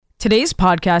Today's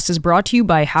podcast is brought to you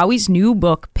by Howie's new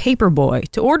book, Paperboy.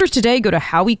 To order today, go to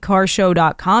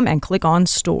howiecarshow.com and click on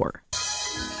store.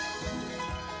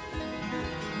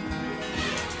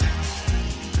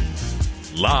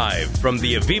 Live from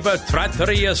the Aviva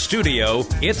Trattoria studio,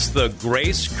 it's the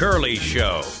Grace Curley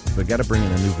Show. They got to bring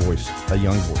in a new voice, a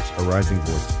young voice, a rising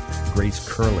voice. Grace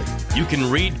Curley. You can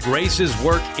read Grace's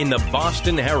work in the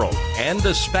Boston Herald and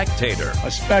the Spectator.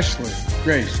 Especially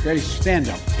Grace. Grace, stand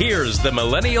up. Here's the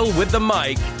millennial with the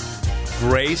mic,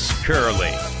 Grace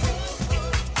Curley.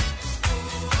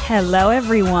 Hello,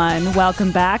 everyone.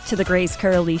 Welcome back to the Grace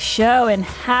Curley Show, and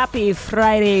happy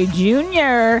Friday,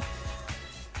 Junior.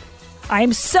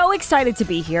 I'm so excited to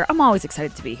be here. I'm always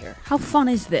excited to be here. How fun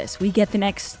is this? We get the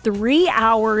next 3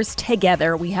 hours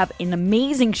together. We have an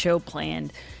amazing show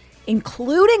planned,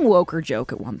 including Woke or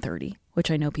Joke at 1:30, which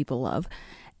I know people love.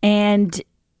 And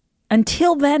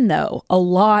until then, though, a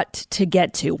lot to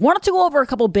get to. Wanted to go over a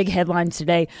couple big headlines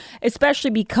today, especially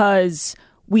because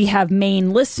we have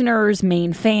Maine listeners,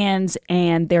 Maine fans,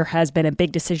 and there has been a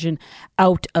big decision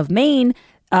out of Maine.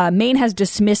 Maine has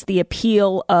dismissed the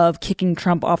appeal of kicking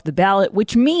Trump off the ballot,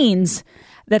 which means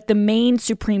that the Maine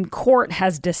Supreme Court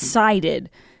has decided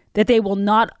that they will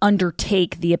not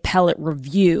undertake the appellate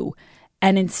review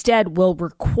and instead will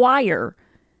require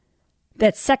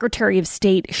that Secretary of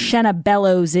State Shenna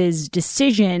Bellows'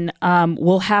 decision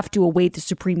will have to await the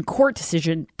Supreme Court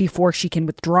decision before she can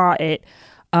withdraw it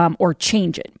or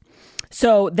change it.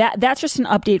 So that's just an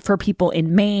update for people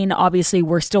in Maine. Obviously,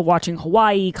 we're still watching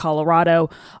Hawaii, Colorado,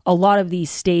 a lot of these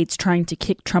states trying to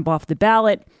kick Trump off the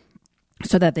ballot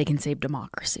so that they can save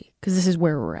democracy, because this is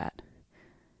where we're at.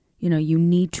 You know, you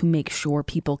need to make sure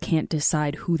people can't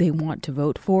decide who they want to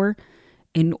vote for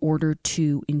in order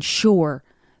to ensure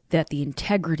that the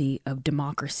integrity of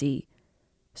democracy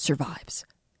survives.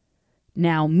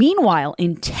 Now, meanwhile,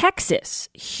 in Texas,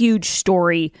 huge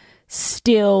story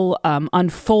still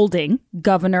unfolding.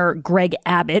 Governor Greg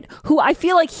Abbott, who I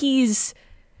feel like he's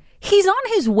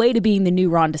on his way to being the new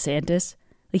Ron DeSantis.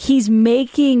 Like, he's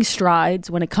making strides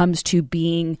when it comes to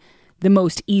being the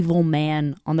most evil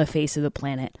man on the face of the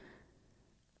planet.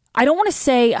 I don't want to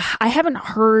say, I haven't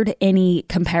heard any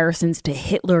comparisons to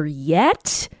Hitler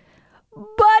yet,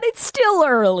 but it's still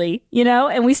early, you know,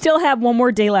 and we still have one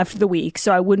more day left of the week,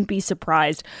 so I wouldn't be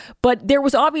surprised. But there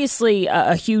was obviously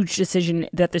a huge decision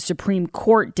that the Supreme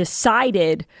Court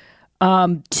decided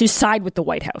to side with the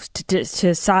White House,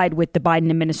 to side with the Biden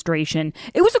administration.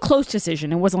 It was a close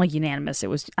decision. It wasn't like unanimous.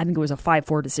 I think it was a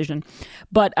 5-4 decision.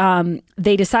 But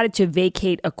they decided to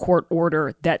vacate a court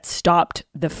order that stopped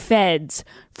the feds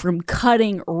from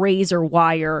cutting razor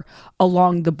wire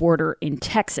along the border in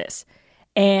Texas.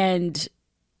 And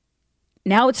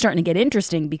now it's starting to get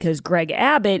interesting because Greg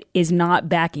Abbott is not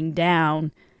backing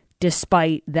down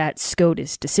despite that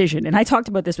SCOTUS decision. And I talked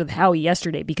about this with Howie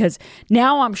yesterday, because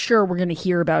now I'm sure we're going to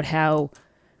hear about how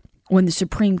when the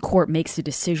Supreme Court makes a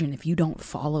decision, if you don't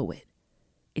follow it,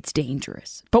 it's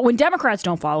dangerous. But when Democrats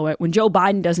don't follow it, when Joe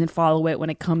Biden doesn't follow it, when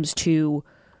it comes to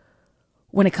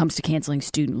canceling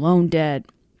student loan debt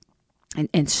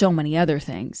and so many other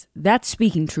things, that's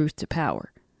speaking truth to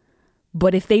power.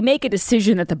 But if they make a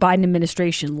decision that the Biden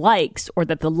administration likes or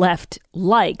that the left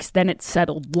likes, then it's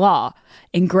settled law.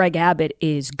 And Greg Abbott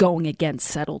is going against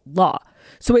settled law.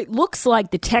 So it looks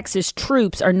like the Texas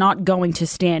troops are not going to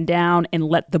stand down and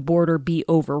let the border be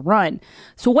overrun.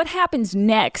 So what happens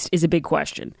next is a big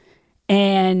question.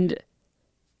 And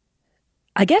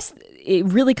I guess it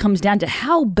really comes down to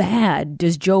how bad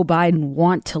does Joe Biden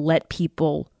want to let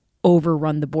people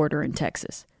overrun the border in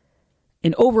Texas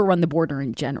and overrun the border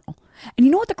in general. And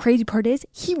you know what the crazy part is?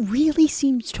 He really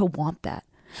seems to want that.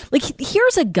 Like,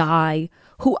 here's a guy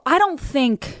who I don't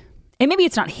think, and maybe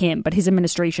it's not him, but his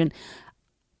administration,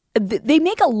 they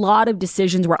make a lot of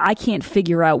decisions where I can't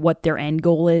figure out what their end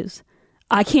goal is.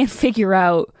 I can't figure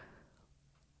out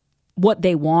what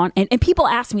they want. And people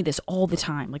ask me this all the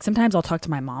time. Like, sometimes I'll talk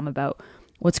to my mom about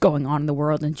what's going on in the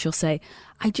world, and she'll say,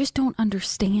 I just don't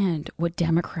understand what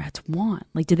Democrats want.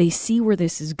 Like, do they see where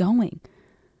this is going?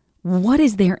 What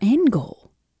is their end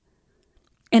goal?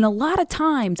 And a lot of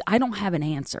times I don't have an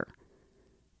answer.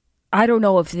 I don't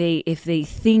know if they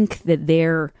think that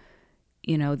their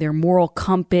moral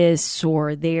compass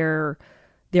or their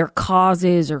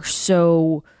causes are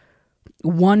so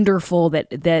wonderful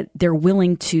that they're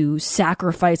willing to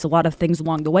sacrifice a lot of things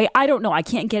along the way. I don't know. I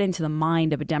can't get into the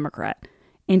mind of a Democrat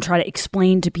and try to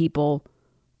explain to people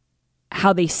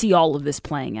how they see all of this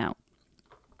playing out.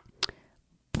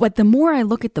 But the more I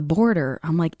look at the border,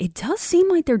 I'm like, it does seem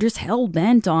like they're just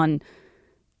hell-bent on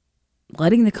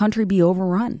letting the country be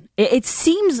overrun. It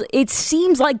seems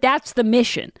like that's the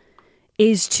mission,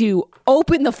 is to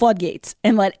open the floodgates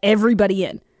and let everybody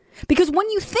in. Because when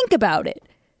you think about it,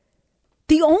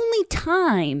 the only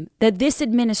time that this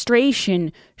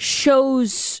administration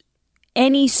shows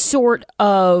any sort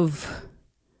of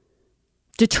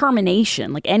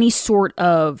determination, like any sort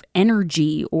of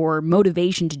energy or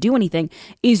motivation to do anything,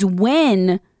 is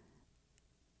when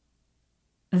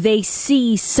they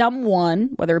see someone,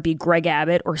 whether it be Greg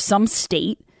Abbott or some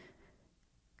state,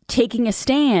 taking a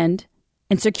stand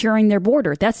and securing their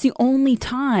border. That's the only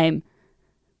time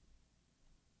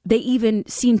they even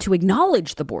seem to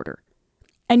acknowledge the border.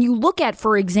 And you look at,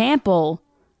 for example,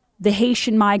 the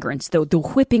Haitian migrants, the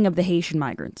whipping of the Haitian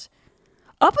migrants.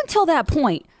 Up until that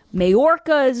point,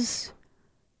 Mayorkas,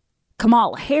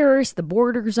 Kamala Harris, the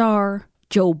borders are,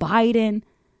 Joe Biden,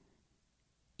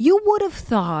 you would have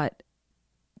thought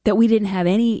that we didn't have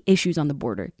any issues on the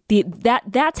border.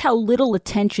 That's how little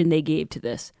attention they gave to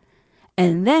this.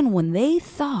 And then when they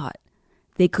thought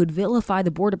they could vilify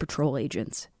the Border Patrol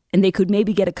agents and they could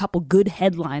maybe get a couple good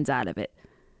headlines out of it,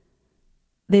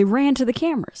 they ran to the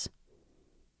cameras.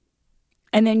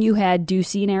 And then you had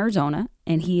Ducey in Arizona,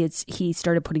 and he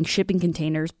started putting shipping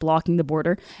containers blocking the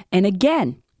border. And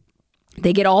again,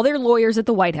 they get all their lawyers at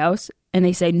the White House, and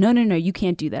they say, no, you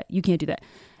can't do that. You can't do that.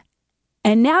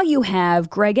 And now you have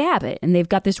Greg Abbott, and they've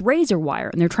got this razor wire,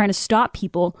 and they're trying to stop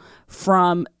people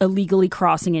from illegally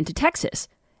crossing into Texas.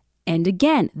 And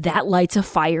again, that lights a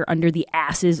fire under the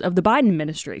asses of the Biden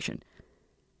administration.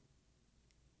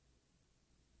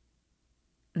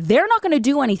 They're not going to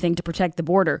do anything to protect the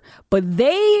border, but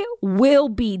they will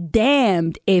be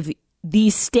damned if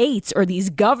these states or these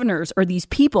governors or these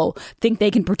people think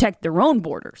they can protect their own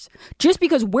borders. Just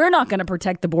because we're not going to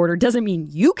protect the border doesn't mean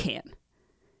you can.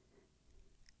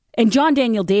 And John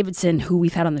Daniel Davidson, who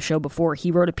we've had on the show before, he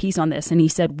wrote a piece on this, and he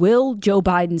said, will Joe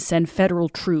Biden send federal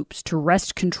troops to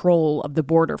wrest control of the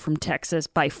border from Texas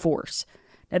by force?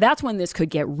 Now, that's when this could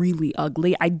get really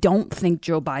ugly. I don't think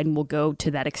Joe Biden will go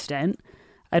to that extent.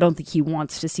 I don't think he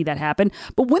wants to see that happen.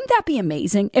 But wouldn't that be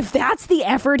amazing? If that's the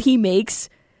effort he makes,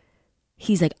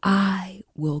 he's like, I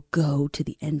will go to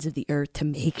the ends of the earth to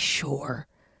make sure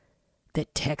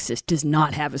that Texas does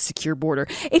not have a secure border.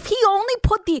 If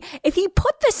he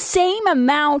put the same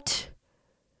amount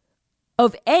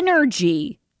of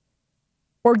energy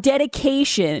or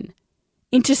dedication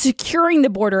into securing the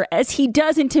border as he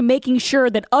does into making sure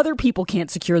that other people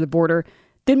can't secure the border,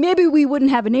 then maybe we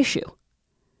wouldn't have an issue.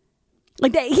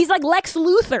 Like that, he's like Lex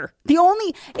Luthor.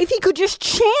 If he could just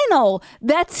channel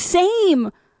that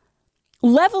same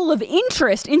level of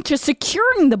interest into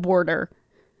securing the border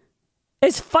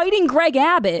as fighting Greg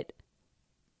Abbott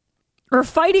or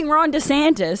fighting Ron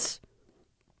DeSantis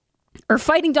or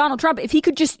fighting Donald Trump, if he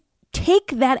could just take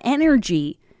that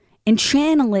energy and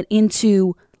channel it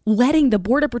into letting the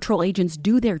Border Patrol agents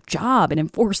do their job and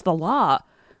enforce the law,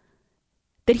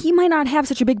 that he might not have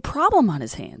such a big problem on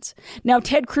his hands. Now,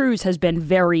 Ted Cruz has been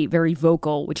very, very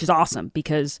vocal, which is awesome,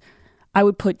 because I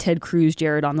would put Ted Cruz,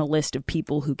 Jared, on the list of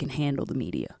people who can handle the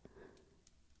media.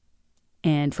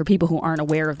 And for people who aren't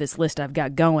aware of this list I've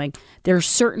got going, there are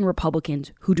certain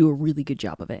Republicans who do a really good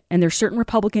job of it. And there's certain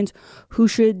Republicans who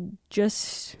should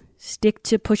just stick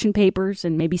to pushing papers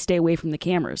and maybe stay away from the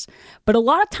cameras. But a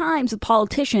lot of times with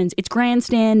politicians, it's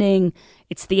grandstanding,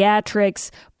 it's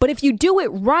theatrics. But if you do it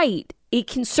right, it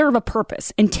can serve a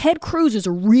purpose. And Ted Cruz is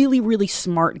a really, really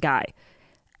smart guy.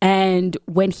 And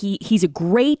when he's a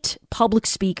great public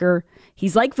speaker,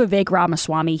 he's like Vivek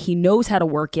Ramaswamy. He knows how to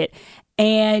work it,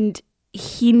 and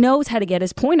he knows how to get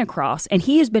his point across. And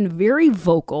he has been very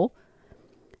vocal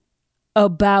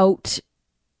about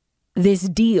this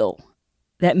deal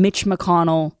that Mitch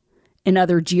McConnell and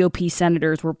other GOP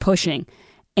senators were pushing.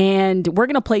 And we're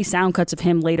going to play sound cuts of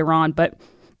him later on, but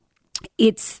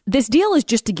this deal is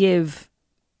just to give,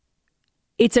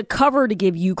 it's a cover to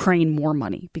give Ukraine more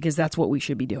money, because that's what we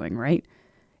should be doing, right?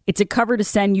 It's a cover to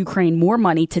send Ukraine more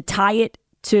money, to tie it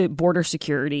to border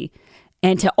security,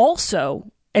 and to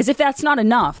also, as if that's not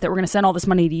enough, that we're going to send all this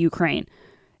money to Ukraine,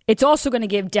 it's also going to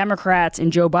give Democrats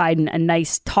and Joe Biden a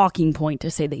nice talking point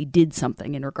to say they did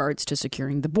something in regards to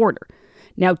securing the border.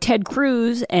 Now, Ted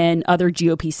Cruz and other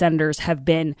GOP senators have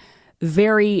been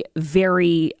very,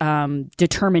 very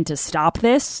determined to stop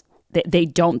this. They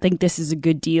don't think this is a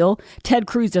good deal. Ted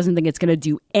Cruz doesn't think it's going to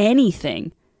do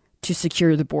anything to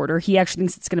secure the border. He actually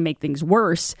thinks it's going to make things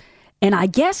worse. And I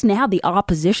guess now the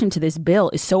opposition to this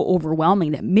bill is so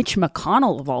overwhelming that Mitch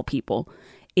McConnell, of all people,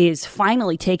 is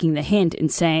finally taking the hint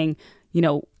and saying,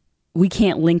 we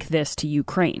can't link this to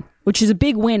Ukraine, which is a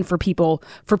big win for people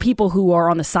who are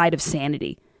on the side of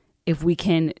sanity. If we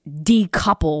can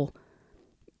decouple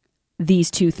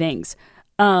these two things.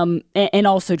 And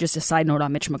also just a side note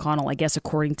on Mitch McConnell, I guess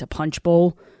according to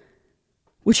Punchbowl,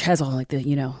 which has all like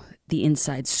the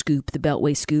inside scoop, the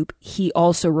Beltway scoop, he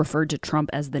also referred to Trump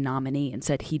as the nominee and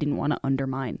said he didn't want to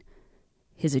undermine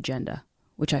his agenda,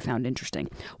 which I found interesting.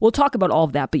 We'll talk about all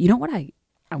of that, but you know what I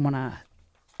want to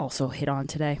also hit on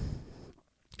today?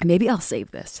 Maybe I'll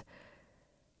save this.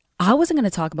 I wasn't going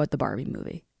to talk about the Barbie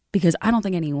movie because I don't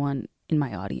think anyone in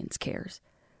my audience cares.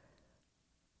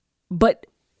 But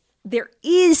there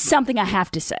is something I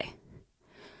have to say.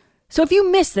 So if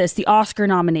you missed this, the Oscar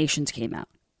nominations came out.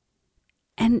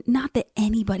 And not that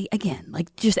anybody, again,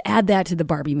 like just add that to the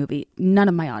Barbie movie. None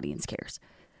of my audience cares.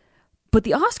 But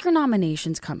the Oscar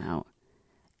nominations come out.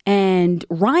 And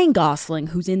Ryan Gosling,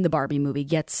 who's in the Barbie movie,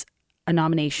 gets a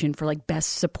nomination for like best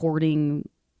supporting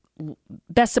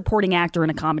actor in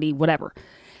a comedy, whatever.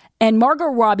 And Margot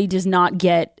Robbie does not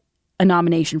get a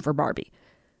nomination for Barbie.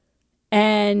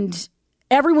 And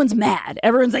everyone's mad.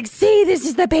 Everyone's like, see, this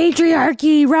is the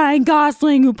patriarchy. Ryan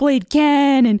Gosling, who played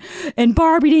Ken, and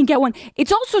Barbie didn't get one.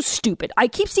 It's also stupid. I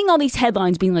keep seeing all these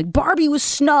headlines being like, Barbie was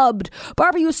snubbed.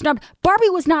 Barbie was snubbed. Barbie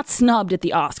was not snubbed at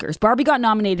the Oscars. Barbie got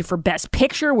nominated for Best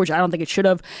Picture, which I don't think it should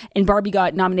have. And Barbie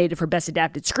got nominated for Best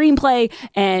Adapted Screenplay.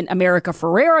 And America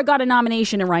Ferrera got a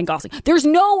nomination, and Ryan Gosling. There's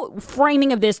no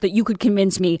framing of this that you could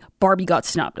convince me Barbie got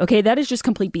snubbed. Okay, that is just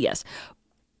complete BS.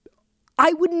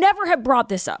 I would never have brought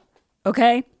this up.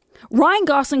 Okay, Ryan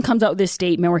Gosling comes out with this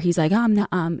statement where he's like,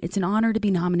 it's an honor to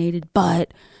be nominated,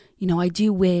 but, I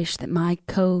do wish that my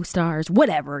co-stars,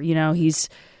 whatever, he's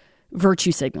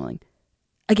virtue signaling.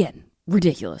 Again,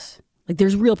 ridiculous. Like,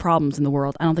 there's real problems in the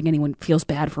world. I don't think anyone feels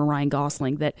bad for Ryan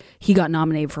Gosling that he got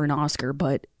nominated for an Oscar,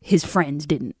 but his friends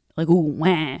didn't. Like, ooh,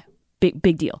 wah,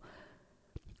 big deal.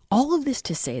 All of this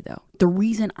to say, though, the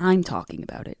reason I'm talking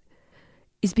about it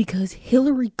is because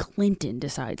Hillary Clinton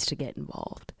decides to get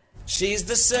involved. She's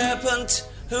the serpent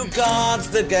who guards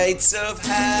the gates of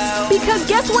hell. Because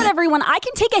guess what, everyone? I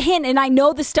can take a hint, and I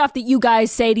know the stuff that you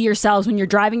guys say to yourselves when you're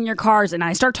driving in your cars, and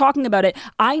I start talking about it.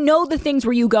 I know the things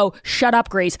where you go, shut up,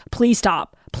 Grace. Please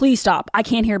stop. Please stop. I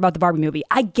can't hear about the Barbie movie.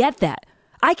 I get that.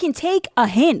 I can take a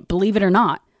hint, believe it or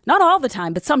not. Not all the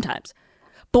time, but sometimes.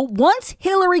 But once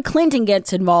Hillary Clinton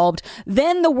gets involved,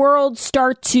 then the worlds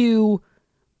start to,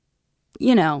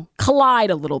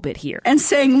 collide a little bit here. And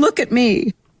saying, look at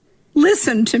me.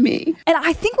 Listen to me. And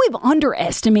I think we've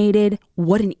underestimated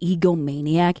what an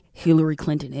egomaniac Hillary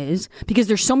Clinton is, because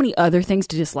there's so many other things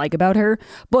to dislike about her.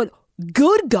 But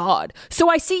good God. So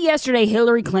I see yesterday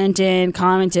Hillary Clinton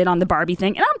commented on the Barbie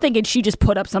thing, and I'm thinking she just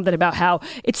put up something about how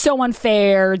it's so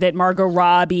unfair that Margot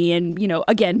Robbie and,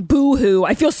 again, boo-hoo.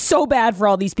 I feel so bad for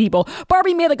all these people.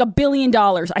 Barbie made like $1 billion.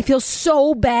 I feel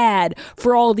so bad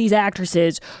for all of these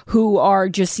actresses who are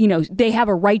just, they have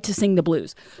a right to sing the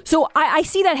blues. So I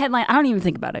see that headline. I don't even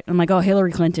think about it. I'm like, oh,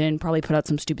 Hillary Clinton probably put out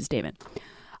some stupid statement.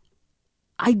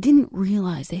 I didn't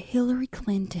realize that Hillary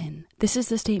Clinton, this is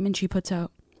the statement she puts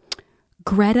out.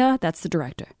 Greta, that's the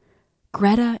director,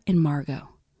 Greta and Margot,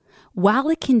 while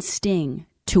it can sting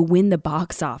to win the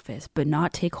box office but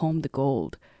not take home the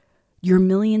gold, your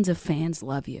millions of fans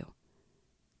love you.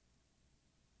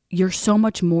 You're so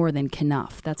much more than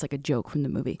Knuff. That's like a joke from the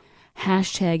movie.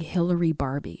 Hashtag Hillary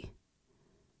Barbie.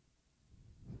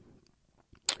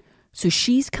 So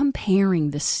she's comparing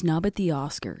the snub at the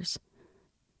Oscars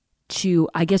to,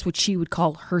 I guess, what she would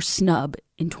call her snub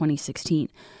in 2016.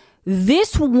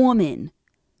 This woman,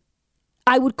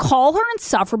 I would call her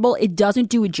insufferable. It doesn't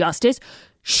do it justice.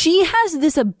 She has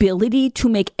this ability to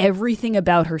make everything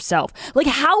about herself. Like,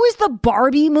 how is the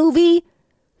Barbie movie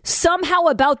somehow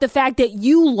about the fact that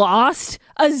you lost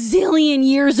a zillion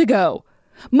years ago?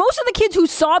 Most of the kids who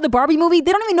saw the Barbie movie,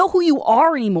 they don't even know who you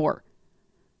are anymore.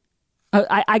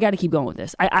 I got to keep going with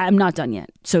this. I'm not done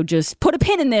yet. So just put a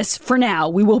pin in this for now.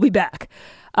 We will be back.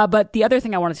 But the other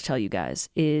thing I wanted to tell you guys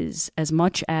is, as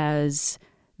much as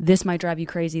this might drive you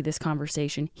crazy, this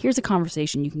conversation, here's a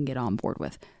conversation you can get on board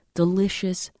with.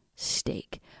 Delicious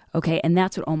steak. Okay, and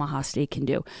that's what Omaha Steak can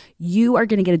do. You are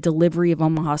going to get a delivery of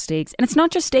Omaha Steaks. And it's not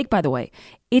just steak, by the way.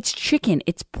 It's chicken,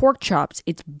 it's pork chops,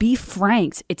 it's beef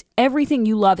franks, it's everything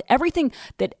you love, everything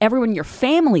that everyone in your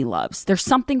family loves. There's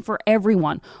something for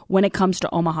everyone when it comes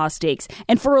to Omaha Steaks.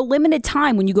 And for a limited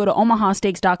time, when you go to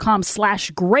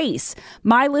omahasteaks.com/grace,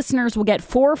 my listeners will get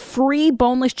 4 free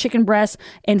boneless chicken breasts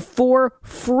and 4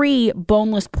 free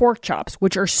boneless pork chops,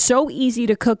 which are so easy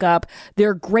to cook up.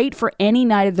 They're great for any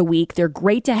night of the week. They're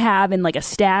great to have in like a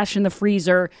stash in the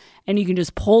freezer. And you can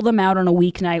just pull them out on a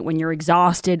weeknight when you're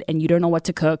exhausted and you don't know what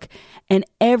to cook. And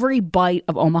every bite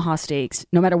of Omaha Steaks,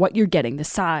 no matter what you're getting, the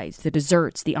sides, the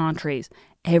desserts, the entrees,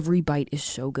 every bite is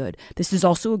so good. This is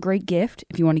also a great gift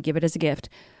if you want to give it as a gift.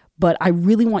 But I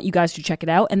really want you guys to check it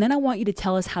out. And then I want you to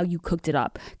tell us how you cooked it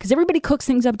up. Because everybody cooks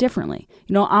things up differently.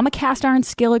 You know, I'm a cast iron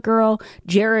skillet girl.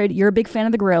 Jared, you're a big fan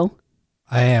of the grill.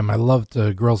 I am. I love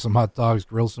to grill some hot dogs,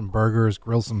 grill some burgers,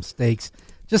 grill some steaks.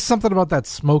 Just something about that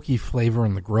smoky flavor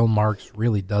and the grill marks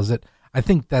really does it. I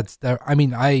think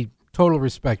I total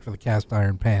respect for the cast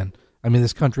iron pan. I mean,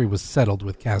 this country was settled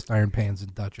with cast iron pans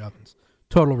and Dutch ovens.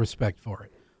 Total respect for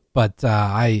it. But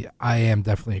I am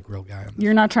definitely a grill guy.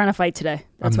 You're not trying to fight today.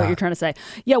 That's what you're trying to say.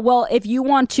 Yeah, well, if you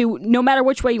want to, no matter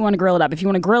which way you want to grill it up, if you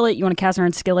want to grill it, you want to cast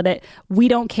iron skillet it, we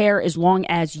don't care as long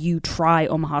as you try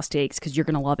Omaha Steaks because you're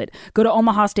going to love it. Go to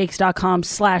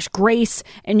omahasteaks.com/Grace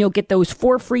and you'll get those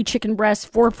 4 free chicken breasts,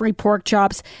 4 free pork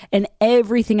chops, and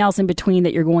everything else in between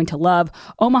that you're going to love.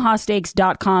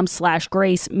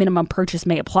 omahasteaks.com/Grace. Minimum purchase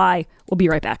may apply. We'll be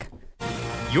right back.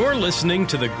 You're listening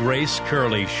to The Grace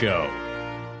Curley Show.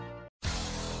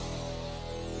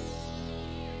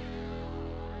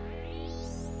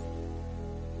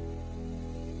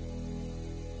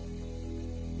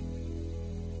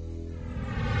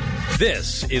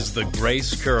 This is The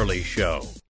Grace Curley Show.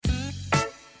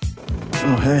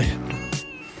 Oh, hey.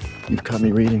 You've caught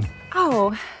me reading.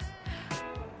 Oh,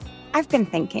 I've been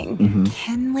thinking.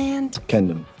 Kenland?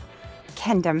 Kendom.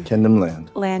 Kendom. Kendom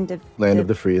Land. Land of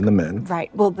the free and the men. Right.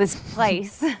 Well, this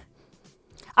place.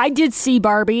 I did see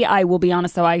Barbie. I will be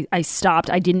honest, though, I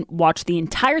stopped. I didn't watch the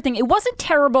entire thing. It wasn't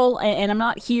terrible, and I'm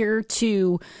not here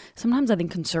to... Sometimes I think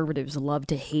conservatives love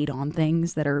to hate on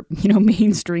things that are,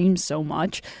 mainstream so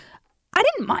much. I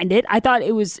didn't mind it. I thought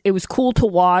it was cool to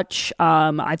watch.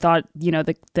 I thought,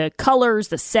 the colors,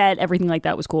 the set, everything like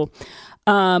that was cool.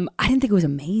 I didn't think it was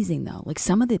amazing, though. Like,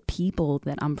 some of the people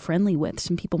that I'm friendly with,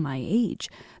 some people my age,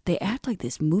 they act like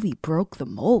this movie broke the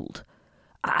mold.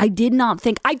 I did not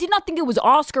think it was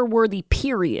Oscar worthy,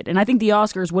 period. And I think the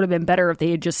Oscars would have been better if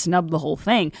they had just snubbed the whole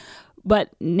thing.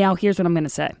 But now here's what I'm going to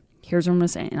say.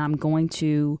 And I'm going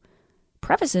to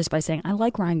preface this by saying I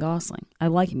like Ryan Gosling. I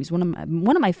like him. He's one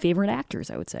of my favorite actors,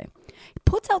 I would say. He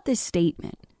puts out this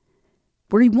statement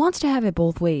where he wants to have it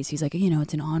both ways. He's like,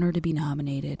 it's an honor to be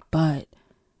nominated, but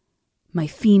my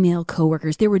female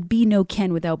coworkers, there would be no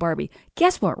Ken without Barbie.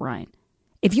 Guess what, Ryan?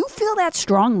 If you feel that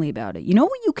strongly about it, you know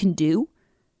what you can do?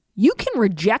 You can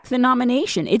reject the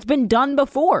nomination. It's been done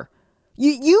before.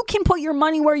 You can put your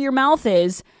money where your mouth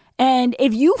is, and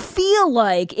if you feel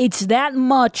like it's that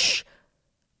much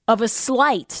of a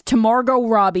slight to Margot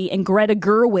Robbie and Greta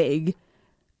Gerwig,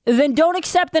 then don't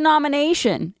accept the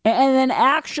nomination and then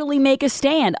actually make a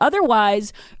stand.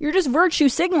 Otherwise, you're just virtue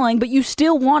signaling, but you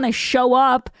still want to show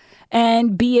up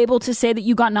and be able to say that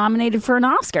you got nominated for an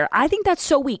Oscar. I think that's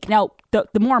so weak. Now,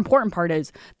 the more important part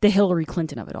is the Hillary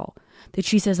Clinton of it all. That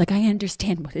she says, I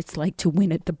understand what it's like to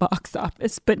win at the box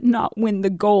office, but not win the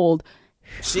gold.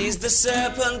 She's the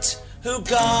serpent who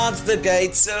guards the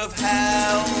gates of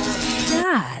hell.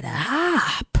 Shut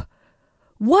up.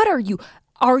 What are you?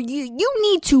 You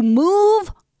need to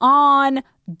move on.org.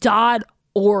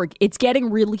 It's getting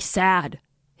really sad,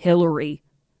 Hillary.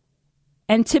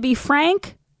 And to be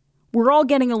frank, we're all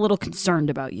getting a little concerned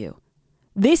about you.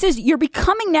 You're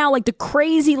becoming now like the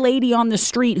crazy lady on the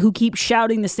street who keeps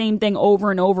shouting the same thing over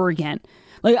and over again.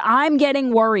 Like, I'm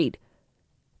getting worried.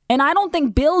 And I don't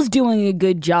think Bill's doing a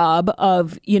good job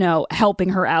of, helping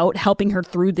her out, helping her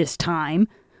through this time.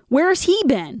 Where's he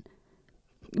been?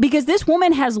 Because this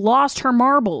woman has lost her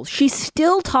marbles. She's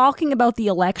still talking about the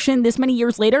election this many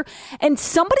years later. And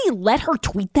somebody let her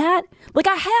tweet that? Like,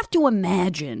 I have to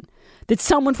imagine that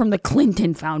someone from the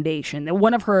Clinton Foundation, that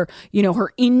one of her,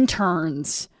 her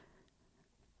interns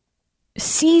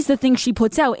sees the thing she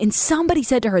puts out, and somebody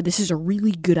said to her, this is a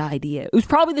really good idea. It was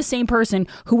probably the same person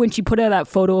who, when she put out that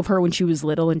photo of her when she was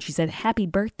little and she said, happy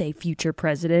birthday, future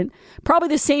president, probably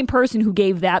the same person who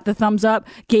gave that the thumbs up,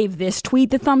 gave this tweet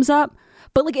the thumbs up.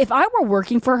 But like, if I were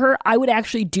working for her, I would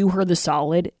actually do her the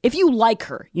solid. If you like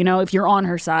her, if you're on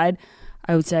her side,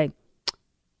 I would say,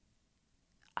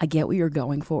 I get what you're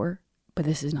going for, but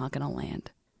this is not going to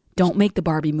land. Don't make the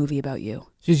Barbie movie about you.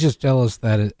 She's just jealous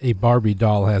that a Barbie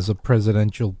doll has a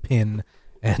presidential pin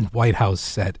and White House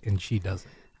set, and she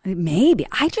doesn't. Maybe.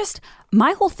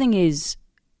 My whole thing is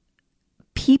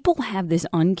people have this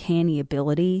uncanny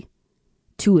ability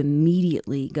to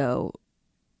immediately go,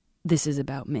 this is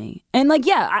about me. And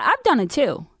I've done it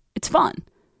too. It's fun.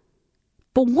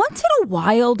 But once in a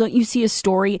while, don't you see a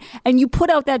story and you put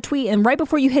out that tweet and right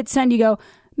before you hit send, you go,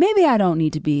 maybe I don't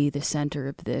need to be the center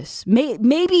of this.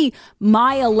 Maybe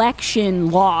my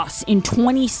election loss in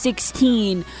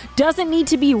 2016 doesn't need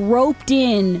to be roped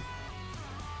in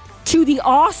to the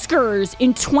Oscars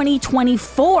in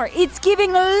 2024. It's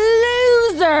giving a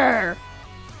loser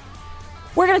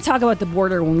We're going to talk about the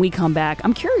border when we come back.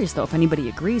 I'm curious, though, if anybody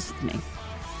agrees with me.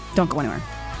 Don't go anywhere.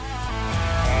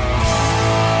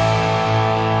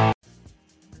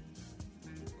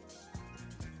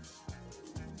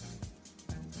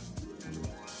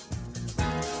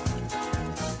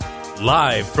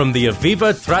 Live from the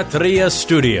Aviva Trattoria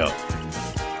studio.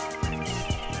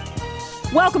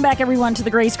 Welcome back, everyone, to the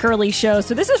Grace Curley Show.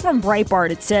 So this is from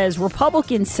Breitbart. It says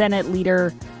Republican Senate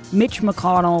leader Mitch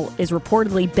McConnell is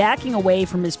reportedly backing away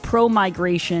from his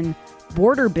pro-migration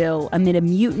border bill amid a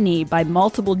mutiny by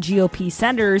multiple GOP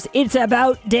senators. It's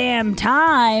about damn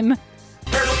time.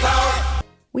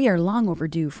 We are long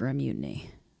overdue for a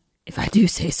mutiny, if I do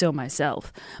say so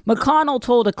myself. McConnell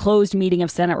told a closed meeting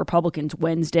of Senate Republicans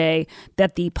Wednesday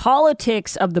that the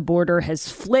politics of the border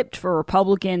has flipped for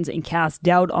Republicans and cast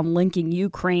doubt on linking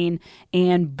Ukraine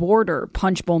and border,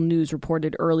 Punchbowl News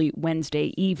reported early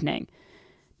Wednesday evening.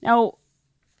 Now,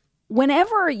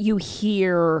 whenever you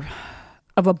hear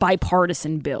of a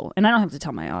bipartisan bill, and I don't have to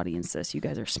tell my audience this, you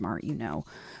guys are smart, you know.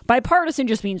 Bipartisan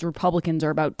just means Republicans are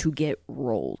about to get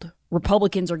rolled.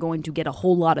 Republicans are going to get a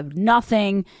whole lot of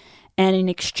nothing, and in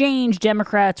exchange,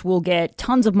 Democrats will get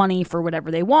tons of money for whatever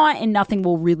they want, and nothing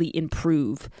will really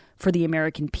improve for the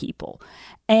American people.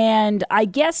 And I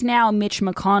guess now Mitch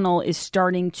McConnell is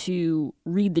starting to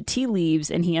read the tea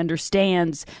leaves, and he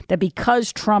understands that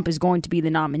because Trump is going to be the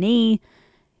nominee,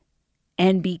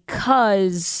 and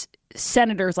because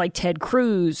senators like Ted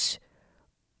Cruz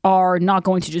are not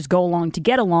going to just go along to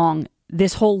get along,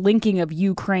 this whole linking of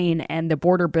Ukraine and the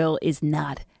border bill is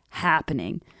not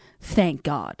happening. Thank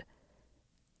God.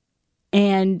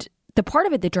 And the part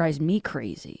of it that drives me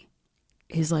crazy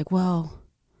is like, well,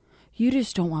 you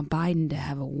just don't want Biden to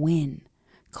have a win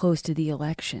close to the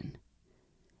election.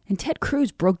 And Ted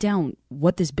Cruz broke down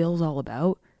what this bill's all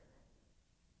about.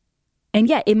 And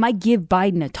yeah, it might give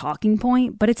Biden a talking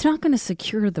point, but it's not going to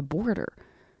secure the border.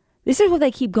 This is what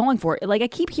they keep going for. Like, I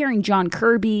keep hearing John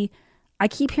Kirby. I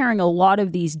keep hearing a lot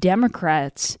of these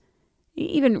Democrats,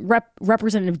 even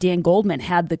Representative Dan Goldman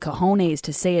had the cojones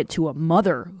to say it to a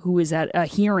mother who was at a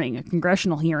hearing, a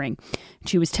congressional hearing.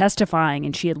 She was testifying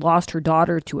and she had lost her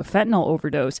daughter to a fentanyl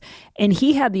overdose. And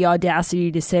he had the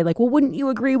audacity to say, like, well, wouldn't you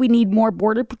agree we need more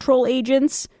Border Patrol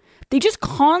agents? They just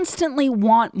constantly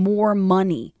want more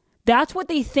money. That's what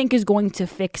they think is going to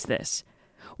fix this.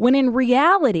 When in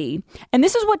reality, and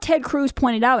this is what Ted Cruz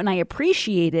pointed out, and I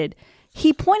appreciated,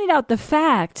 he pointed out the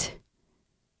fact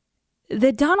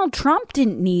that Donald Trump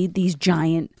didn't need these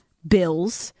giant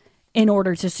bills in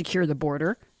order to secure the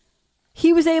border.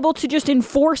 He was able to just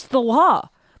enforce the law.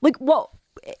 Like, well,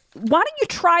 why don't you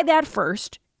try that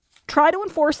first? Try to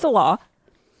enforce the law.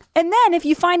 And then if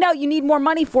you find out you need more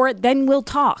money for it, then we'll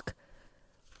talk.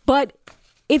 But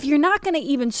if you're not going to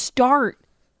even start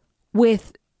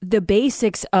with the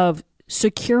basics of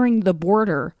securing the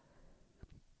border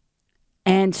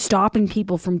and stopping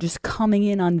people from just coming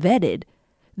in unvetted,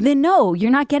 then no,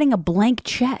 you're not getting a blank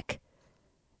check.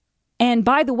 And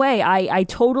by the way, I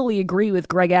totally agree with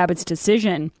Greg Abbott's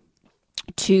decision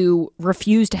to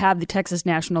refuse to have the Texas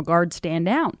National Guard stand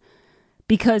down.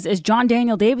 Because as John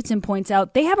Daniel Davidson points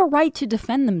out, they have a right to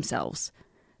defend themselves.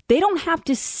 They don't have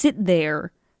to sit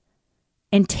there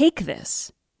and take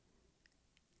this.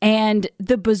 And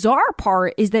the bizarre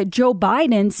part is that Joe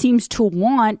Biden seems to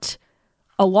want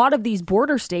a lot of these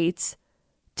border states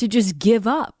to just give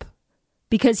up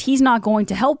because he's not going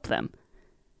to help them.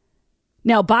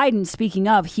 Now, Biden, speaking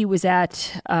of, he was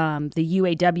at the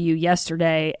UAW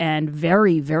yesterday, and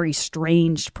very, very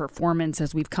strange performance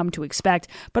as we've come to expect.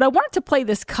 But I wanted to play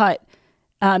this cut.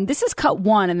 This is cut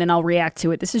one, and then I'll react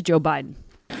to it. This is Joe Biden.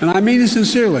 And I mean it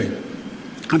sincerely.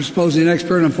 I'm supposedly an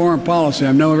expert on foreign policy.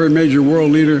 I'm no every major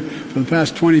world leader for the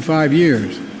past 25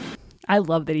 years. I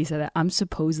love that he said that. I'm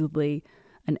supposedly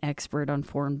an expert on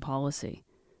foreign policy.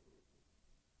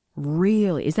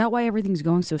 Really? Is that why everything's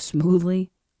going so smoothly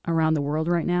around the world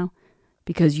right now?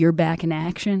 Because you're back in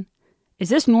action? Is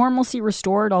this normalcy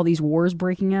restored, all these wars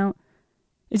breaking out?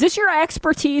 Is this your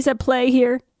expertise at play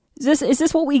here? Is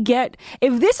this what we get?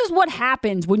 If this is what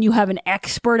happens when you have an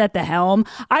expert at the helm,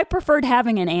 I preferred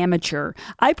having an amateur.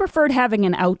 I preferred having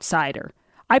an outsider.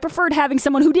 I preferred having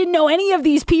someone who didn't know any of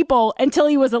these people until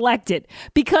he was elected.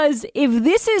 Because if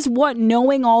this is what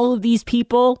knowing all of these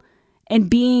people and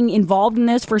being involved in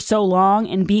this for so long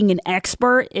and being an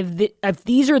expert, if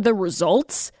these are the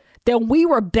results, then we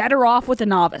were better off with a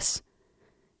novice.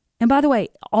 And by the way,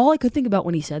 all I could think about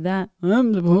when he said that,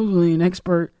 I'm supposedly an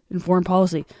expert in foreign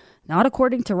policy. Not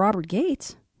according to Robert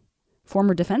Gates,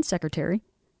 former defense secretary.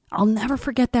 I'll never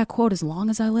forget that quote as long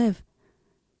as I live.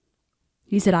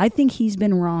 He said, I think he's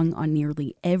been wrong on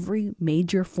nearly every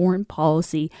major foreign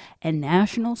policy and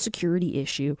national security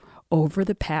issue over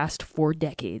the past 4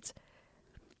 decades.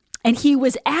 And he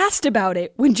was asked about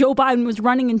it when Joe Biden was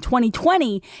running in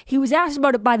 2020. He was asked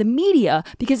about it by the media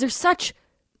because they're such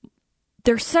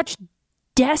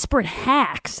desperate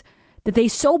hacks that they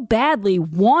so badly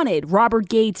wanted Robert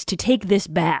Gates to take this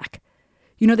back.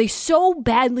 You know, they so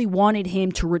badly wanted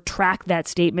him to retract that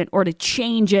statement or to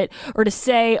change it or to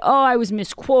say, oh, I was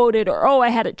misquoted, or oh, I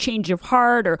had a change of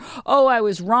heart, or oh, I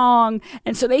was wrong.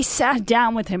 And so they sat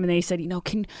down with him and they said, you know,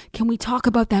 can we talk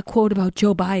about that quote about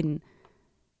Joe Biden?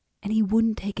 And he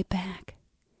wouldn't take it back.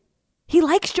 He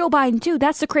likes Joe Biden, too.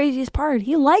 That's the craziest part.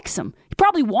 He likes him. He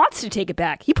probably wants to take it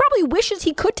back. He probably wishes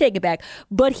he could take it back,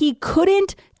 but he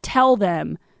couldn't tell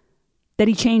them that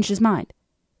he changed his mind.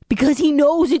 Because he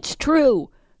knows it's true.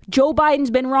 Joe Biden's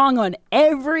been wrong on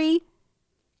every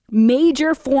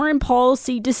major foreign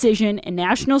policy decision and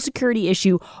national security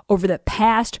issue over the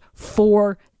past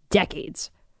 4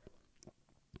 decades.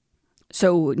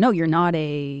 So, no, you're not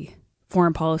a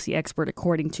foreign policy expert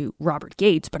according to Robert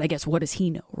Gates, but I guess what does he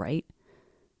know, right?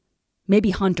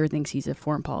 Maybe Hunter thinks he's a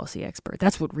foreign policy expert.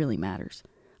 That's what really matters.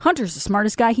 Hunter's the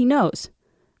smartest guy he knows.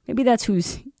 Maybe that's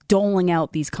who's doling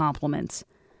out these compliments.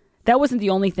 That wasn't the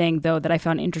only thing, though, that I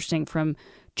found interesting from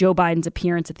Joe Biden's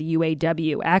appearance at the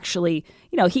UAW. Actually,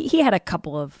 you know, he had a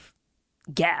couple of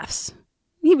gaffes.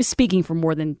 He was speaking for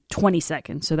more than 20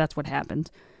 seconds, so that's what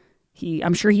happened.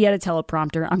 I'm sure he had a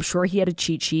teleprompter. I'm sure he had a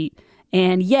cheat sheet.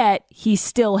 And yet, he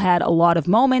still had a lot of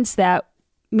moments that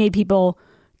made people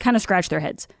kind of scratch their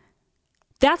heads.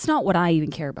 That's not what I even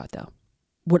care about, though.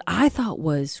 What I thought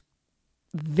was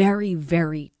very,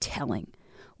 very telling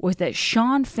was that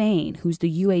Sean Fain, who's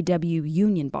the UAW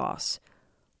union boss,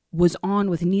 was on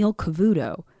with Neil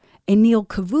Cavuto. And Neil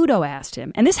Cavuto asked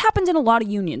him, and this happens in a lot of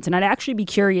unions, and I'd actually be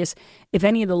curious if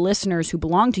any of the listeners who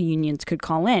belong to unions could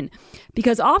call in,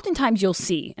 because oftentimes you'll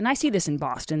see, and I see this in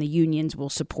Boston, the unions will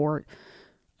support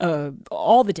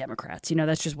all the Democrats. You know,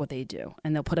 that's just what they do.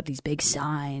 And they'll put up these big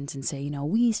signs and say, you know,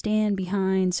 we stand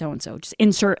behind so-and-so. Just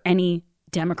insert any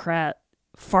Democrat,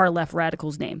 far-left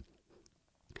radical's name.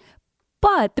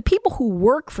 But the people who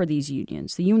work for these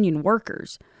unions, the union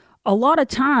workers, a lot of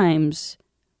times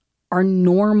are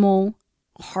normal,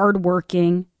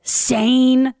 hardworking,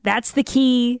 sane, that's the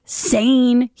key,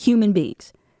 sane human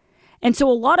beings. And so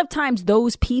a lot of times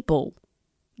those people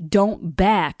don't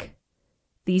back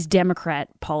these Democrat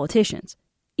politicians,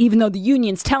 even though the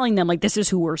union's telling them, like, this is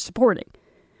who we're supporting.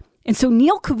 And so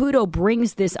Neil Cavuto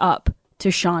brings this up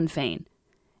to Sean Fain.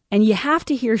 And you have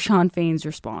to hear Sean Fain's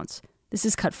response. This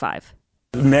is cut 5.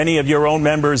 Many of your own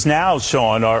members now,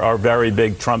 Sean, are very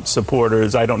big Trump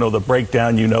supporters. I don't know the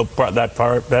breakdown, you know that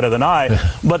far better than I,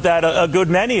 but that a good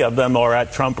many of them are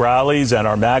at Trump rallies and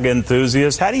are MAGA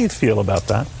enthusiasts. How do you feel about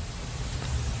that?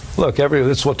 Look,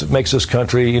 it's what makes this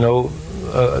country, you know,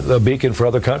 a beacon for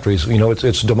other countries. You know,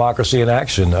 it's democracy in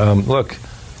action. Look,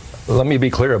 let me be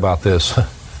clear about this.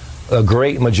 A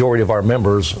great majority of our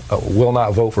members will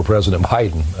not vote for President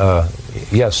Biden.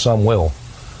 Yes, some will.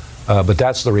 But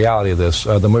that's the reality of this.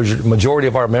 The majority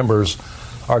of our members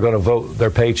are going to vote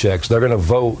their paychecks. They're going to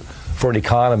vote for an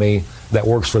economy that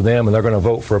works for them, and they're going to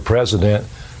vote for a president.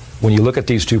 When you look at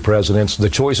these two presidents, the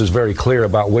choice is very clear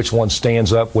about which one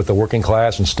stands up with the working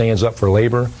class and stands up for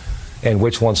labor, and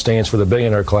which one stands for the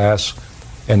billionaire class,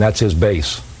 and that's his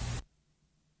base.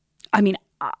 I mean,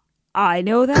 I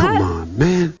know that. Come on,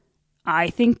 man. I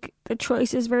think the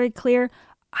choice is very clear.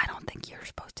 I don't think you're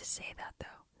supposed to say that, though.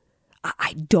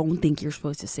 I don't think you're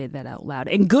supposed to say that out loud.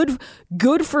 And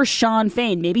good for Sean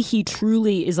Fain. Maybe he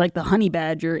truly is like the honey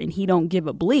badger and he don't give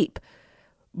a bleep.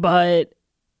 But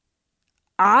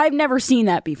I've never seen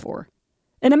that before.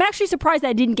 And I'm actually surprised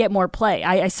that didn't get more play.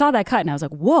 I saw that cut and I was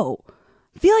like, whoa,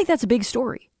 I feel like that's a big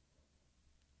story.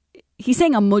 He's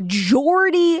saying a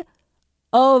majority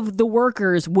of the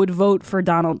workers would vote for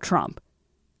Donald Trump.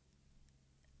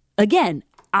 Again,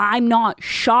 I'm not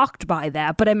shocked by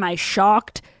that, but am I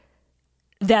shocked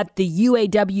that the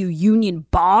UAW union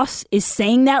boss is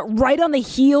saying that right on the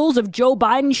heels of Joe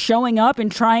Biden showing up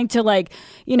and trying to, like,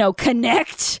 you know,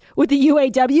 connect with the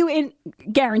UAW,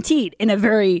 guaranteed in a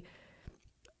very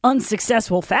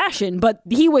unsuccessful fashion, but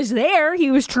he was there. He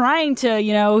was trying to,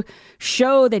 you know,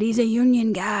 show that he's a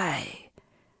union guy.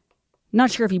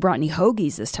 Not sure if he brought any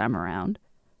hoagies this time around,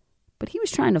 But he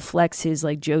was trying to flex his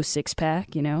like Joe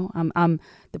six-pack, you know. I'm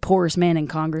the poorest man in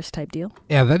Congress type deal.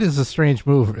 Yeah, that is a strange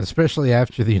move, especially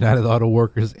after the United Auto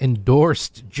Workers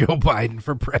endorsed Joe Biden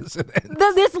for president.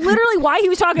 That's literally why he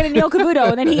was talking to Neil Cavuto,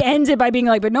 and then he ends it by being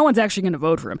like, but no one's actually going to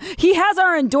vote for him. He has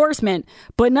our endorsement,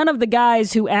 but none of the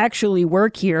guys who actually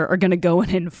work here are going to go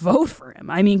in and vote for him.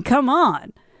 I mean, come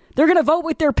on. They're going to vote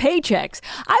with their paychecks.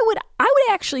 I would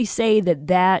actually say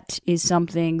that is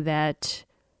something that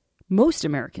most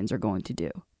Americans are going to do,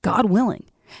 God willing.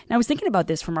 And I was thinking about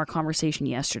this from our conversation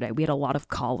yesterday. We had a lot of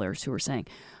callers who were saying,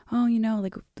 oh, you know,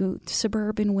 like the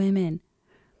suburban women.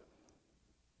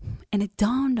 And it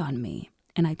dawned on me,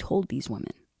 and I told these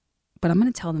women, but I'm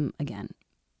going to tell them again.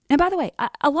 And by the way,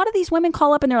 a lot of these women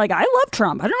call up and they're like, I love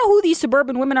Trump. I don't know who these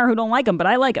suburban women are who don't like him, but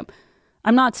I like him.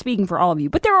 I'm not speaking for all of you,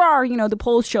 but there are, you know, the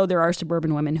polls show there are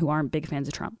suburban women who aren't big fans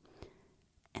of Trump.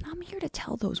 And I'm here to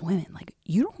tell those women, like,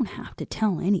 you don't have to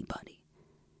tell anybody,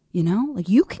 you know? Like,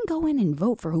 you can go in and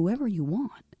vote for whoever you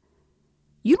want.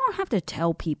 You don't have to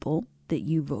tell people that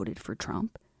you voted for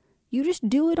Trump. You just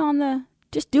do it on the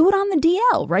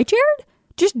DL, right, Jared?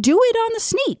 Just do it on the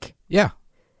sneak. Yeah.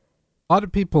 A lot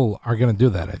of people are going to do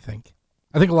that, I think.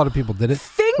 I think a lot of people did it.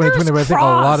 Fingers crossed. I think a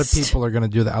lot of people are going to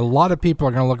do that. A lot of people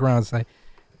are going to look around and say,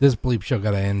 this bleep show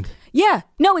got to end. Yeah,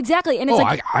 no, exactly. And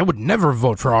it's I would never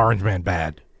vote for Orange Man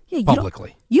bad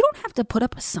publicly. You don't have to put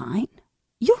up a sign.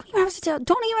 You don't even have to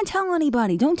don't even tell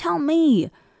anybody. Don't tell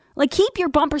me. Like, keep your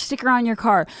bumper sticker on your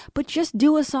car, but just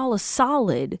do us all a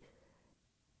solid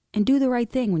and do the right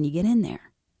thing when you get in there.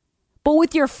 But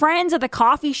with your friends at the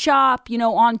coffee shop, you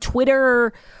know, on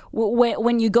Twitter,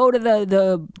 when you go to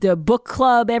the book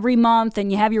club every month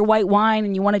and you have your white wine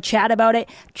and you want to chat about it,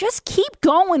 just keep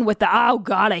going with oh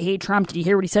God, I hate Trump. Did you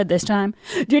hear what he said this time?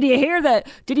 Did you hear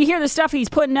the stuff he's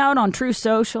putting out on Truth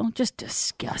Social? Just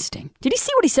disgusting. Did you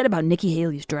see what he said about Nikki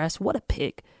Haley's dress? What a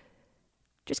pig.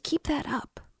 Just keep that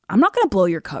up. I'm not going to blow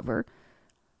your cover,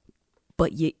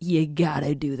 but you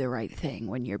gotta do the right thing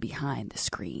when you're behind the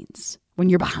screens. When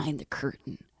you're behind the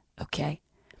curtain, okay?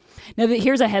 Now,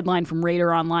 here's a headline from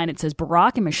Radar Online. It says,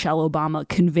 Barack and Michelle Obama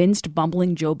convinced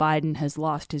bumbling Joe Biden has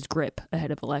lost his grip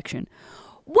ahead of election.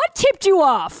 What tipped you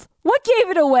off? What gave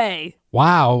it away?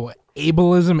 Wow.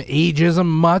 Ableism, ageism,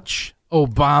 much?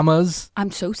 Obamas?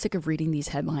 I'm so sick of reading these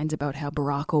headlines about how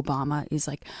Barack Obama is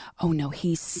like, oh no,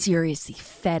 he's seriously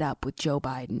fed up with Joe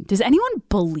Biden. Does anyone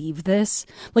believe this?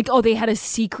 Like, oh, they had a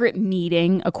secret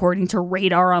meeting, according to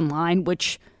Radar Online,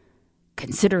 which...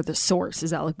 consider the source,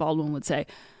 as Alec Baldwin would say.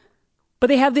 But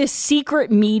they have this secret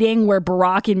meeting where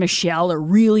Barack and Michelle are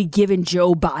really giving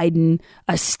Joe Biden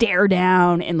a stare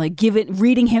down and like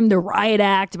reading him the riot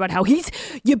act about how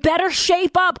you better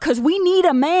shape up because we need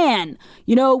a man.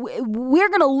 You know, we're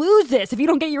going to lose this if you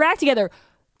don't get your act together.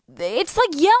 It's like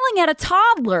yelling at a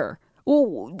toddler.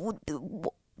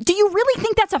 Do you really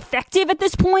think that's effective at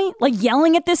this point? Like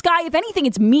yelling at this guy? If anything,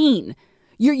 it's mean.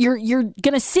 You're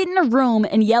going to sit in a room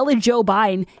and yell at Joe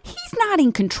Biden. He's not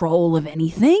in control of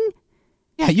anything.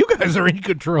 Yeah, you guys are in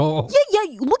control. Yeah.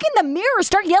 Look in the mirror.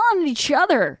 Start yelling at each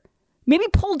other. Maybe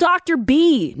pull Dr.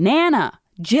 B, Nana,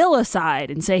 Jill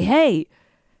aside and say, hey,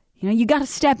 you know, you got to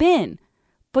step in.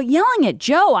 But yelling at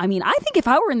Joe, I mean, I think if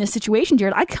I were in this situation,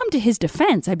 Jared, I'd come to his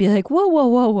defense. I'd be like,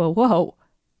 whoa.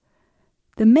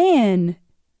 The man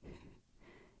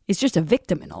is just a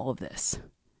victim in all of this.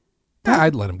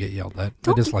 I'd let him get yelled at.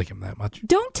 I dislike him that much.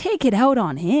 Don't take it out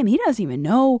on him. He doesn't even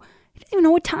know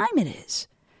what time it is.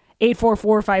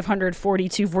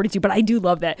 844-500-4242. But I do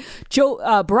love that.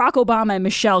 Barack Obama and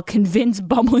Michelle convinced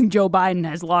bumbling Joe Biden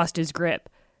has lost his grip.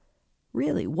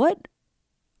 Really, what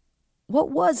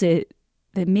was it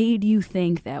that made you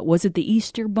think that? Was it the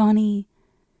Easter Bunny?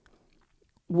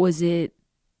 Was it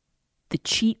the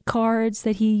cheat cards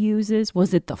that he uses?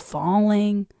 Was it the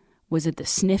falling? Was it the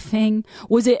sniffing?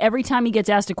 Was it every time he gets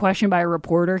asked a question by a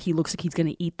reporter, he looks like he's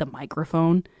going to eat the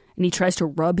microphone and he tries to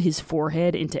rub his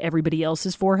forehead into everybody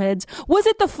else's foreheads? Was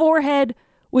it the forehead?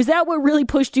 Was that what really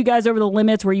pushed you guys over the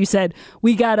limits where you said,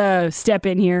 we got to step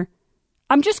in here?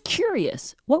 I'm just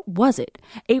curious. What was it?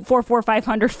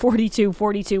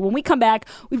 844-500-4242. When we come back,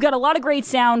 we've got a lot of great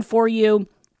sound for you.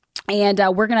 And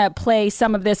we're going to play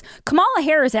some of this. Kamala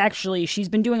Harris, actually, she's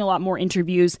been doing a lot more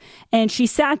interviews. And she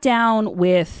sat down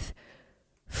with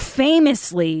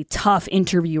famously tough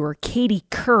interviewer Katie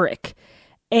Couric,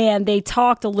 and they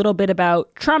talked a little bit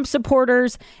about Trump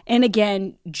supporters and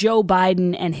again Joe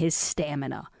Biden and his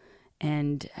stamina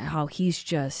and how he's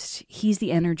the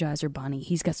Energizer Bunny.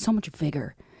 He's got so much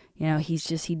vigor. You know, he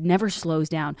never slows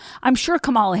down. I'm sure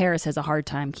Kamala Harris has a hard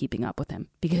time keeping up with him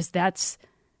because that's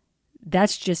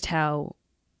just how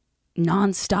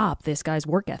nonstop this guy's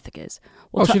work ethic is.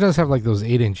 Well, she does have like those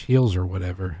 8-inch heels or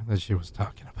whatever that she was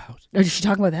talking about. Oh, did she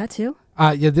talk about that too?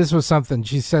 Yeah, this was something.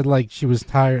 She said like she was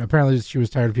tired. Apparently she was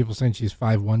tired of people saying she's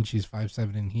 5'1", she's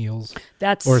 5'7" in heels.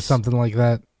 Or something like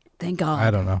that. Thank God. I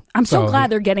don't know. I'm so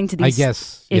glad they're getting to these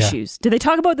issues. Did they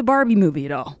talk about the Barbie movie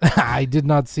at all? I did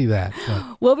not see that.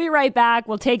 So. We'll be right back.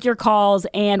 We'll take your calls,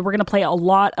 and we're going to play a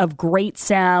lot of great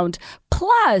sound.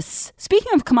 Plus,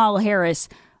 speaking of Kamala Harris,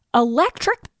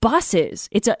 electric buses.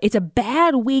 It's a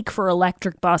bad week for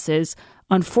electric buses,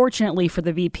 unfortunately for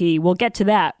the VP. We'll get to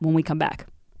that when we come back.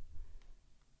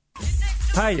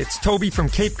 Hi, it's Toby from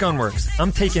Cape Gunworks.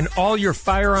 I'm taking all your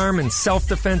firearm and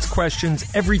self-defense questions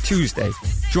every Tuesday.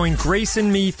 Join Grace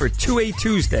and me for 2A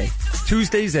Tuesday,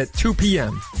 Tuesdays at 2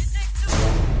 p.m.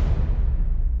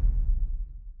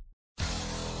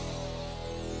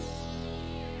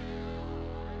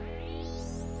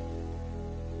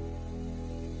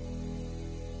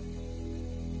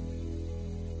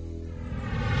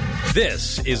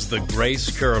 This is the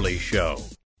Grace Curley Show.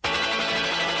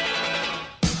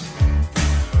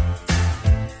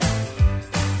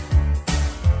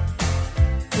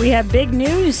 We have big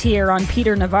news here on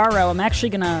Peter Navarro. I'm actually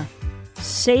going to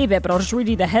save it, but I'll just read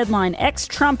you the headline.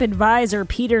 Ex-Trump advisor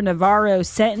Peter Navarro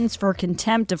sentenced for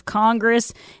contempt of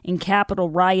Congress in Capitol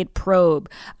riot probe.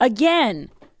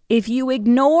 Again, if you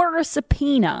ignore a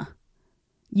subpoena,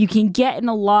 you can get in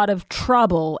a lot of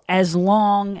trouble as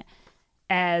long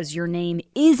as your name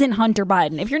isn't Hunter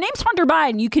Biden. If your name's Hunter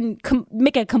Biden, you can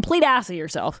make a complete ass of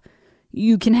yourself.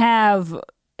 You can have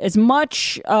as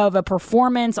much of a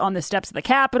performance on the steps of the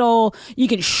Capitol. You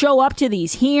can show up to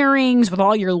these hearings with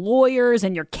all your lawyers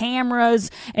and your cameras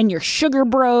and your sugar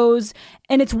bros,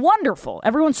 and it's wonderful.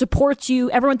 Everyone supports you.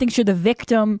 Everyone thinks you're the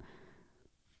victim.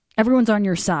 Everyone's on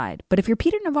your side. But if you're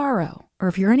Peter Navarro, or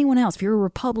if you're anyone else, if you're a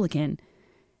Republican,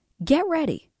 get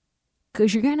ready,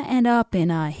 because you're going to end up in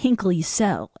a Hinckley's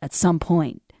cell at some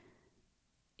point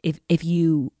if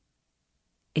you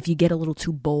get a little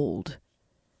too bold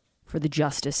for the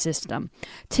justice system.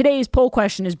 Today's poll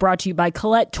question is brought to you by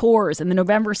Colette Tours and the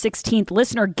November 16th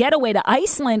listener getaway to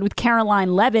Iceland with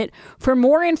Caroline Levitt. For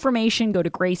more information, go to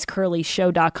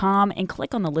gracecurleyshow.com and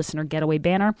click on the listener getaway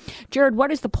banner. Jared,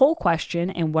 what is the poll question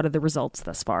and what are the results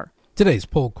thus far? Today's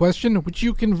poll question, which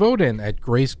you can vote in at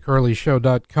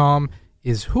gracecurleyshow.com,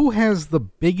 is who has the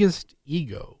biggest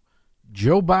ego?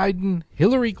 Joe Biden,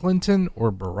 Hillary Clinton,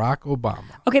 or Barack Obama?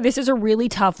 Okay, this is a really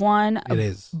tough one. It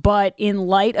is. But in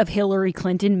light of Hillary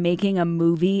Clinton making a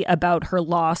movie about her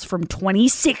loss from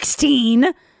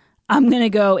 2016, I'm going to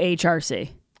go HRC.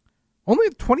 Only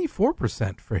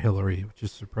 24% for Hillary, which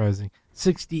is surprising.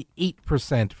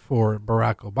 68% for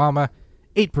Barack Obama,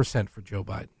 8% for Joe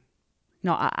Biden.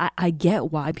 No, I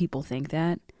get why people think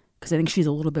that, because I think she's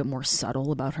a little bit more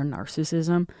subtle about her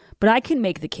narcissism. But I can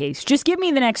make the case. Just give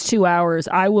me the next 2 hours.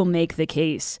 I will make the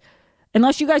case.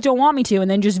 Unless you guys don't want me to, and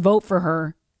then just vote for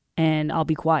her, and I'll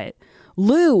be quiet.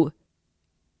 Lou,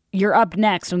 you're up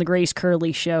next on the Grace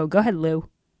Curley Show. Go ahead, Lou.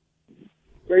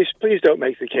 Grace, please don't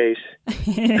make the case.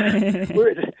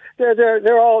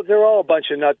 They're all a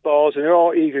bunch of nutballs, and they're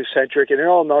all egocentric, and they're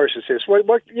all narcissists.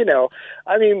 What you know?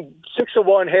 I mean, 6 of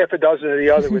one, half a dozen of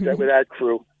the other with that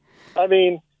crew. I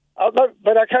mean, but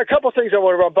a couple of things I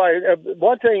want to run by.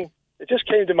 One thing that just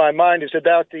came to my mind is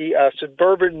about the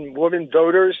suburban women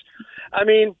voters. I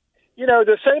mean, you know,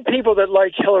 the same people that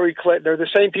like Hillary Clinton are the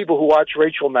same people who watch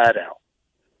Rachel Maddow.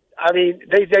 I mean,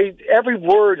 they every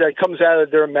word that comes out of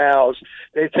their mouths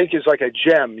they think is like a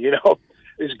gem, you know,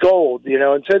 is gold, you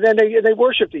know, and so then they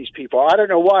worship these people. I don't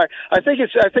know why. I think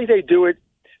they do it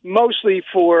mostly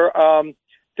for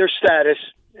their status,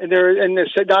 and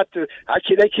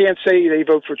they can't say they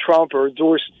vote for Trump or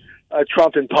endorse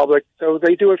Trump in public, so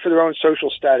they do it for their own social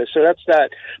status. So that's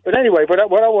that. But anyway, what I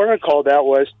wanted to call that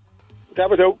was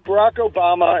Barack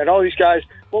Obama and all these guys.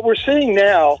 What we're seeing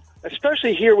now,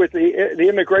 especially here with the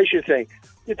immigration thing,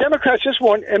 the Democrats just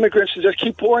want immigrants to just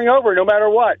keep pouring over no matter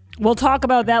what. We'll talk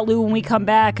about that, Lou, when we come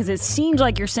back, because it seems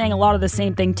like you're saying a lot of the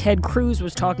same thing Ted Cruz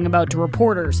was talking about to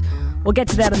reporters. We'll get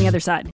to that on the other side.